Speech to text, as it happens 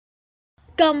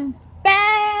welcome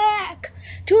back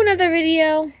to another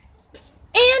video.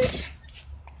 And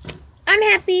I'm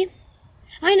happy.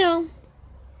 I know.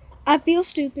 I feel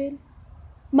stupid.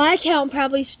 My account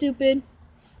probably stupid.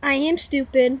 I am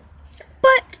stupid.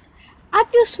 But I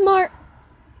feel smart.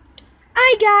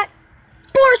 I got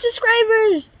 4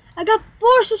 subscribers. I got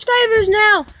 4 subscribers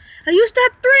now. I used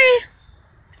to have 3.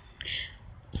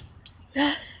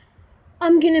 Yes.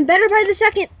 I'm getting better by the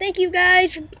second. Thank you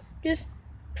guys for just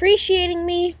appreciating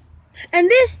me. And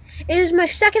this is my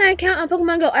second account on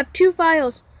Pokemon Go. I have 2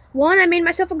 files. One, I made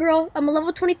myself a girl. I'm a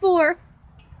level 24.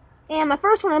 And my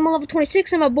first one, I'm a level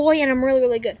 26. I'm a boy, and I'm really,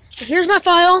 really good. So here's my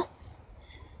file.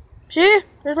 See?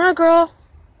 There's my girl.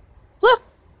 Look.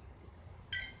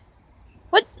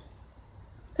 What?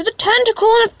 There's a tentacle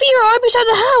and a fear right beside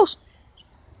the house.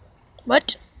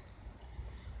 What?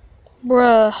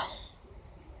 Bruh.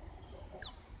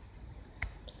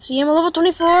 See, I'm a level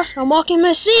 24. I'm walking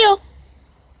my seal.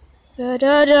 Da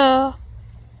da da.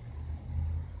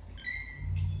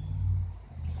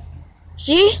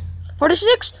 See?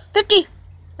 46, 50.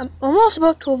 I'm almost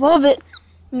about to evolve it.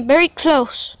 I'm very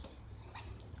close.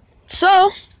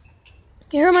 So,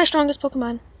 here are my strongest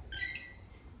Pokemon.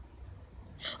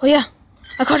 Oh yeah,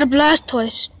 I caught a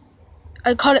Blastoise.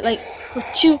 I caught it like with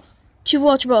two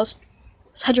Ultra Balls.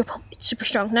 It's Hydro Pump. It's super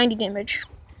strong, 90 damage.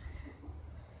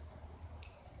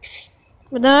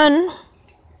 But then,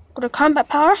 go to Combat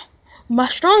Power. My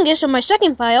strongest on my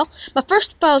second file. My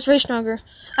first file is very stronger.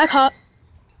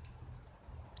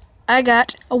 I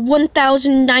got a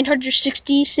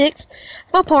 1,966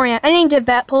 Vaporeon. I named it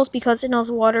Vat Pulse because it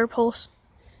knows Water Pulse.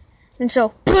 And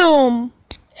so, boom!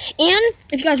 And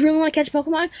if you guys really want to catch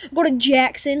Pokemon, go to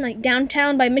Jackson, like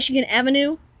downtown by Michigan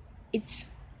Avenue. It's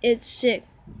sick.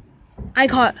 I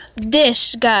caught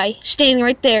this guy standing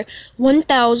right there.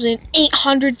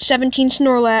 1,817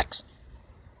 Snorlax.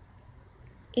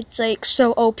 It's like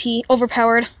so OP,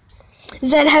 overpowered.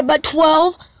 Zen had but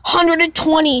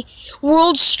 1,220.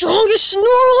 World's strongest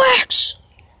Snorlax.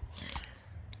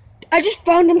 I just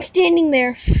found him standing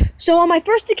there. So on my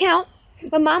first account,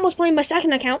 my mom was playing my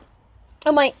second account.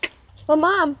 I'm like, my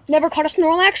mom never caught a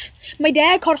Snorlax. My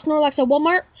dad caught a Snorlax at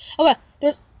Walmart. Okay,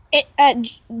 at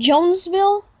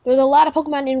Jonesville. There's a lot of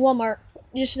Pokemon in Walmart,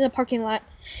 just in the parking lot.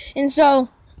 And so,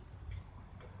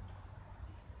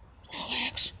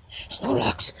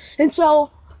 Snorlax. And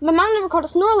so, my mom never caught a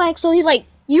Snorlax, so he's like,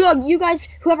 you guys,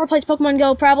 whoever plays Pokemon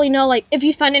Go probably know, like, if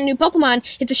you find a new Pokemon,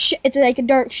 it's like a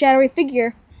dark, shadowy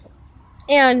figure.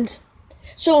 And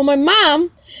so, my mom,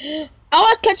 I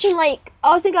was catching a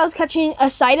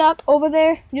Psyduck over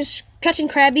there, just catching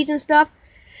Krabbies and stuff.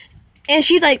 And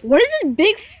she's like, what is this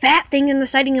big fat thing in the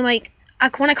sighting? I'm like,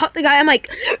 when I caught the guy, I'm like,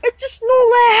 it's a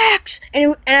Snorlax!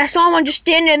 And I saw him just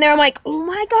standing there. I'm like, oh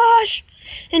my gosh!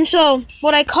 And so,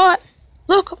 what I caught,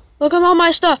 look at all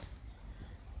my stuff.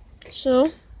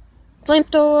 So,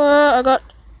 Flamethrower, I got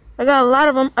a lot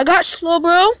of them. I got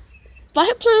Slowbro,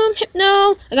 Fire Plume,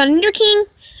 Hypno, I got a Nidoking.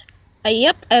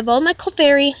 Yep, I have all my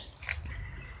Clefairy.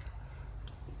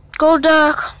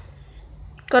 Golduck,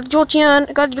 got a Jolteon,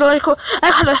 I got a Galactical.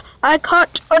 I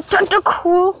caught a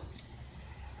Tentacool.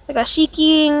 I got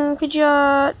Seeking,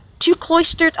 Pidgeot, 2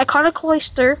 Cloysters. I caught a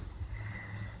Cloyster.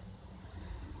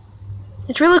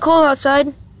 It's really cold outside.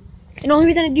 And the only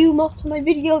reason I do most of my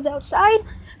videos outside,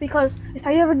 because if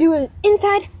I ever do it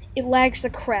inside, it lags the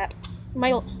crap.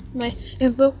 And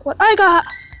look what I got.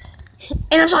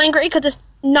 And I'm feeling great because it's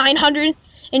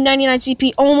 999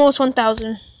 CP, almost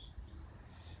 1,000.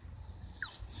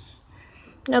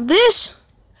 Now this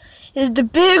is the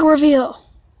big reveal.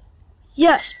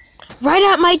 Yes. Right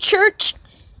at my church,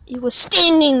 it was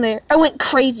standing there. I went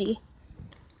crazy.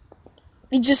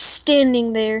 It's just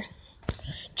standing there.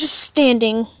 Just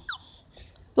standing.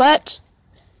 But,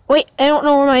 wait, I don't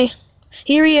know where my...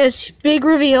 Here he is. Big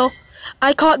reveal.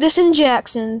 I caught this in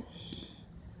Jackson.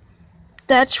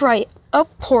 That's right. A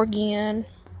Porygon.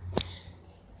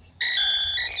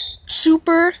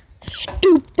 Super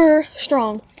duper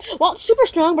strong. Well, it's super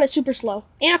strong, but it's super slow.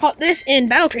 And I caught this in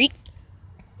Battle Creek.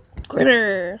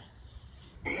 Gritter.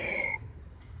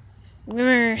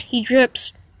 He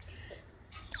drips.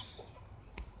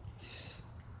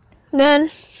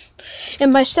 Then,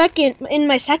 in my second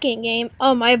game,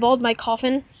 I evolved my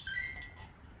Coffin.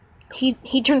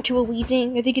 He turned to a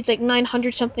Weezing. I think it's like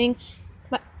 900 something.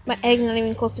 My egg's not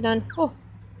even close to done. Oh,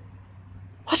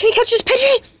 watch me catch this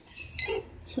Pidgey!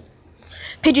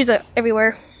 Pidgeys are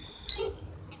everywhere.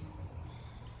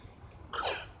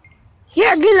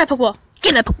 Yeah, get in that Pokeball.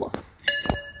 Get in that Pokeball.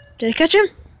 Did I catch him?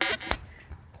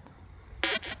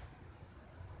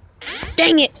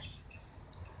 Dang it.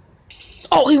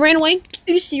 Oh, he ran away?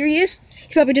 Are you serious?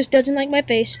 He probably just doesn't like my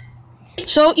face.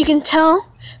 So you can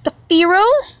tell the Fearow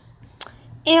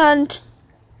and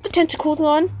the tentacles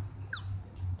on.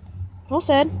 All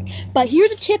said. But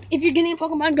here's a tip if you're getting a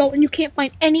Pokemon Go and you can't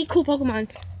find any cool Pokemon.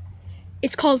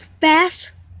 It's called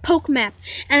Fast Pokemap.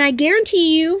 And I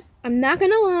guarantee you, I'm not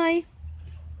going to lie,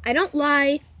 I don't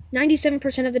lie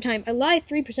 97% of the time. I lie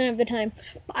 3% of the time.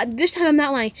 But this time I'm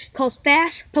not lying. It's called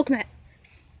Fast Pokemap.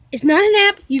 It's not an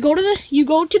app. You go to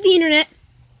the internet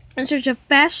and search a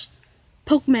Fast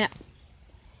Pokemap.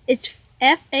 It's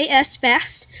F-A-S,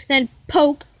 fast, then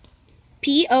poke,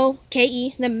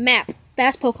 P-O-K-E, then map,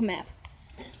 Fast Pokemap.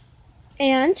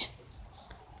 And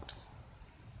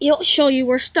it'll show you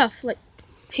where stuff, like,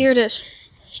 here it is.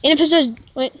 And if it says,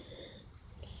 wait,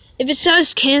 if it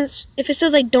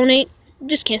says like donate,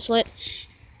 just cancel it.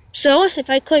 So if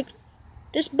I click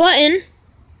this button,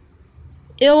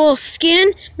 it will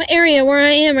scan my area where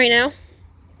I am right now.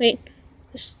 Wait,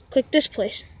 let's click this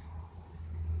place.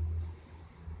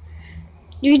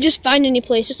 You can just find any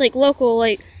place. It's like local,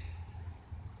 like.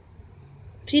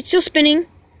 See, it's still spinning.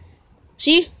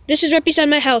 See, this is right beside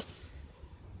my house.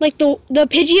 Like the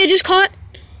Pidgey I just caught,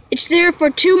 it's there for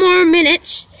 2 more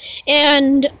minutes,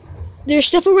 and there's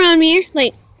stuff around me.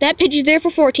 Like that Pidgey's there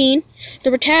for 14. The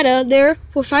Rattata there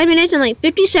for 5 minutes and like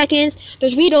 50 seconds.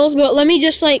 There's Weedles, but let me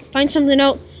just like find something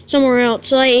out somewhere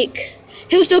else. Like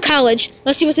Hillsdale College.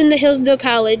 Let's see what's in the Hillsdale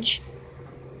College.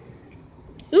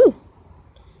 Ooh.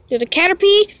 There's a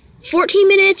Caterpie, 14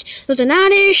 minutes. There's an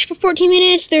Oddish for 14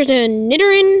 minutes. There's a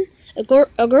Nidoran,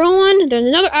 a girl one. There's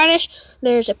another Oddish.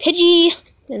 There's a Pidgey,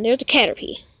 and there's a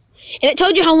Caterpie. And it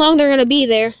told you how long they're going to be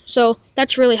there, so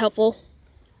that's really helpful.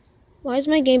 Why is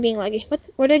my game being laggy? What?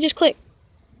 Where did I just click?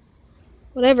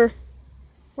 Whatever.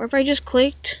 Wherever I just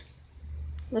clicked,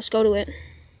 let's go to it.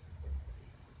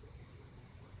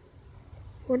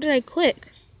 Where did I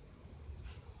click?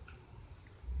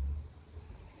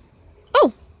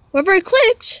 Oh! Wherever I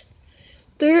clicked,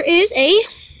 there is a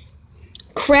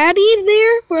Krabby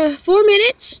there for 4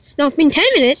 minutes. No, I mean 10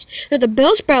 minutes. There's a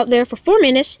Bellsprout there for 4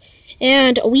 minutes.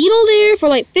 And a Weedle there for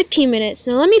like 15 minutes.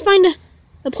 Now let me find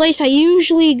a place I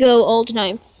usually go all the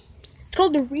time. It's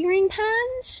called the Rearing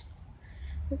Ponds.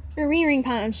 The Rearing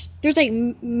Ponds. There's like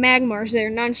Magmars there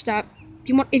nonstop.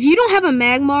 If you don't have a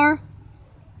Magmar,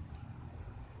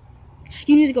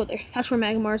 you need to go there. That's where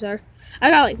Magmars are. I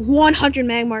got like 100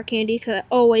 Magmar candy because I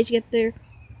always get there.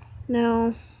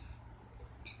 Now,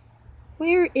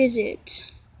 where is it?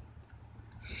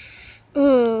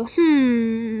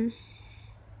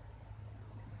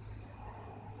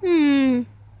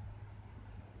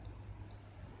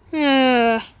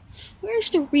 Where's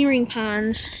the Rearing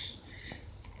Ponds?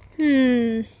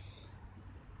 I'll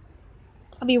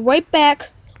be right back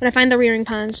when I find the Rearing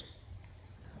Ponds.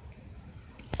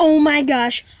 Oh my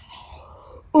gosh.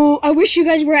 Oh, I wish you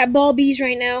guys were at Ball-Bees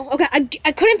right now. Okay, I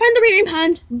couldn't find the Rearing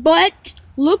Ponds, but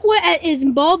look what is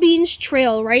in Ball-Bees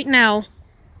Trail right now.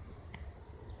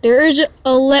 There is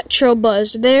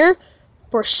Electabuzz there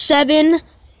for 7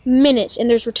 minutes, and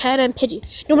there's Rattata and Pidgey.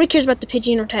 Nobody cares about the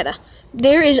Pidgey and Rattata.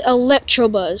 There is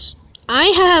Electabuzz. I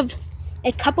have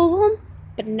a couple of them,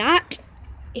 but not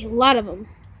a lot of them.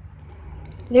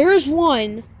 There is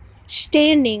one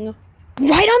standing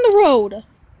right on the road.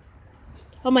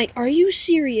 I'm like, are you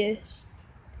serious?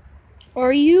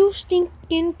 Are you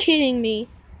stinking kidding me?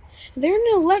 They're an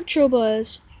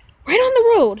Electabuzz right on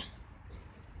the road.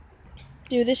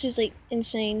 Dude, this is like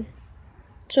insane.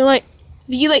 So like,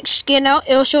 if you like scan out,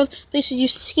 it'll show places you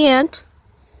scanned.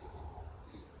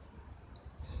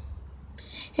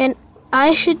 And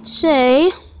I should say,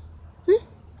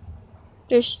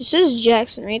 it says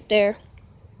Jackson right there.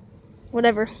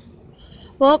 Whatever.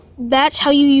 Well, that's how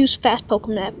you use Fast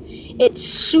Pokemap. It's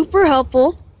super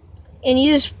helpful, and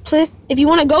you just click. If you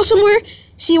want to go somewhere,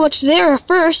 see what's there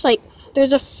first. Like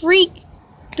there's a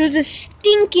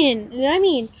stinking, I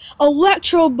mean,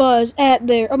 Electabuzz at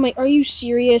there. I'm like, are you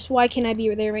serious? Why can't I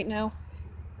be there right now?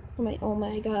 I'm like, oh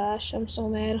my gosh, I'm so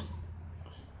mad.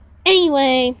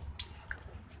 Anyway,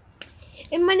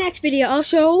 in my next video, I'll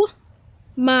show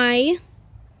my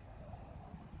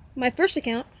first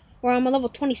account where I'm a level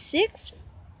 26.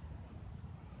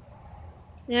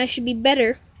 And I should be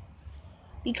better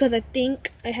because I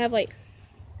think I have like,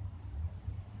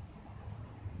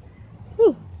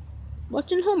 ooh,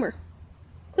 what's in Homer?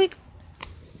 Click.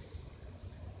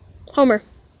 Homer.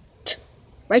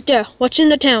 Right there. What's in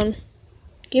the town?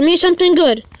 Give me something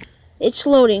good. It's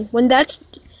loading. When that's,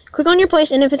 click on your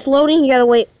place, and if it's loading, you gotta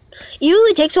wait. It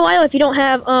usually takes a while if you don't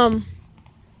have, I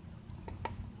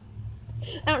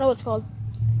don't know what it's called.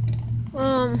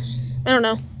 I don't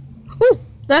know. Ooh,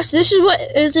 this is what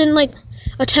is in like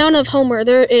a town of Homer.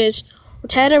 There is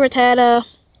Rattata.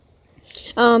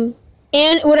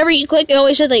 And whatever you click, it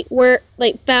always says like where,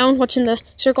 like found, what's in the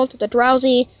circle to the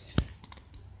Drowsy.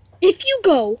 If you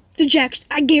go to Jack's,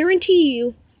 I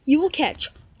guarantee you will catch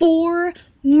 4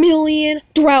 million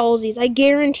Drowsies. I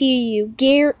guarantee you.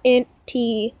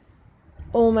 Guarantee.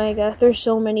 Oh my gosh, there's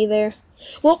so many there.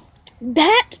 Well,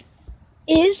 that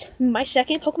is my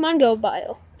second Pokemon Go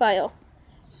file.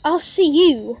 I'll see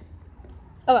you.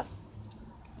 Okay.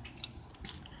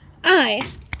 I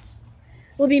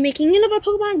will be making another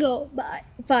Pokemon Go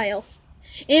file.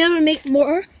 And I'm going to make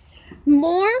more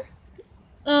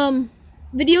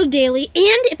videos daily.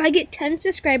 And if I get 10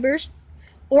 subscribers,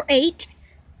 or 8,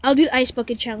 I'll do the Ice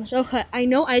Bucket Challenge. Okay, I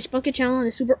know Ice Bucket Challenge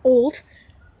is super old,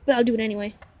 but I'll do it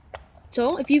anyway.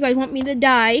 So, if you guys want me to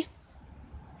die,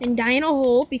 and die in a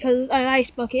hole because of an ice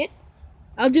bucket,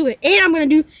 I'll do it. And I'm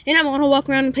gonna walk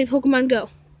around and play Pokemon Go.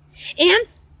 And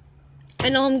I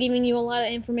know I'm giving you a lot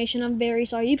of information. I'm very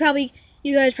sorry.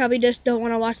 You guys probably just don't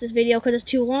want to watch this video because it's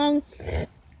too long.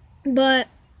 But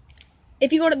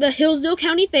if you go to the Hillsdale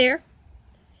County Fair,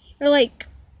 or like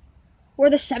where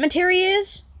the cemetery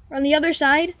is, or on the other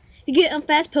side, you get a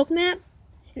fast Pokemon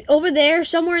over there,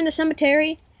 somewhere in the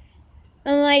cemetery,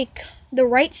 on like the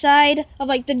right side of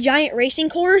like the giant racing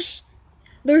course,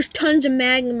 there's tons of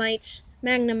Magnemites.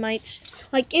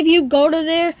 Like if you go to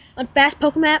there on fast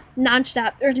Pokemon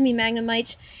nonstop, there's gonna be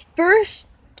Magnemites. First,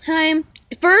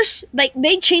 like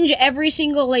they change it every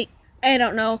single, like, I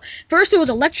don't know. First there was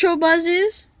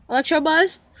Electrobuzz,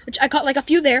 which I caught like a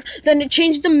few there. Then it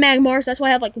changed to Magmars. That's why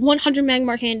I have like 100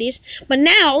 Magmar candies. But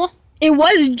now it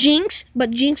was Jinx,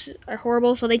 but Jinx are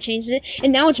horrible, so they changed it.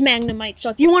 And now it's Magnemite. So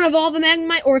if you want to evolve a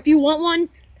Magnemite, or if you want one,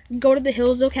 go to the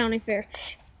Hillsdale County Fair.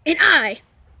 And I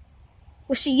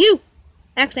will see you.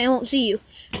 Actually, I won't see you,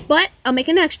 but I'll make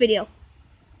a next video.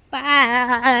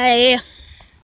 Bye.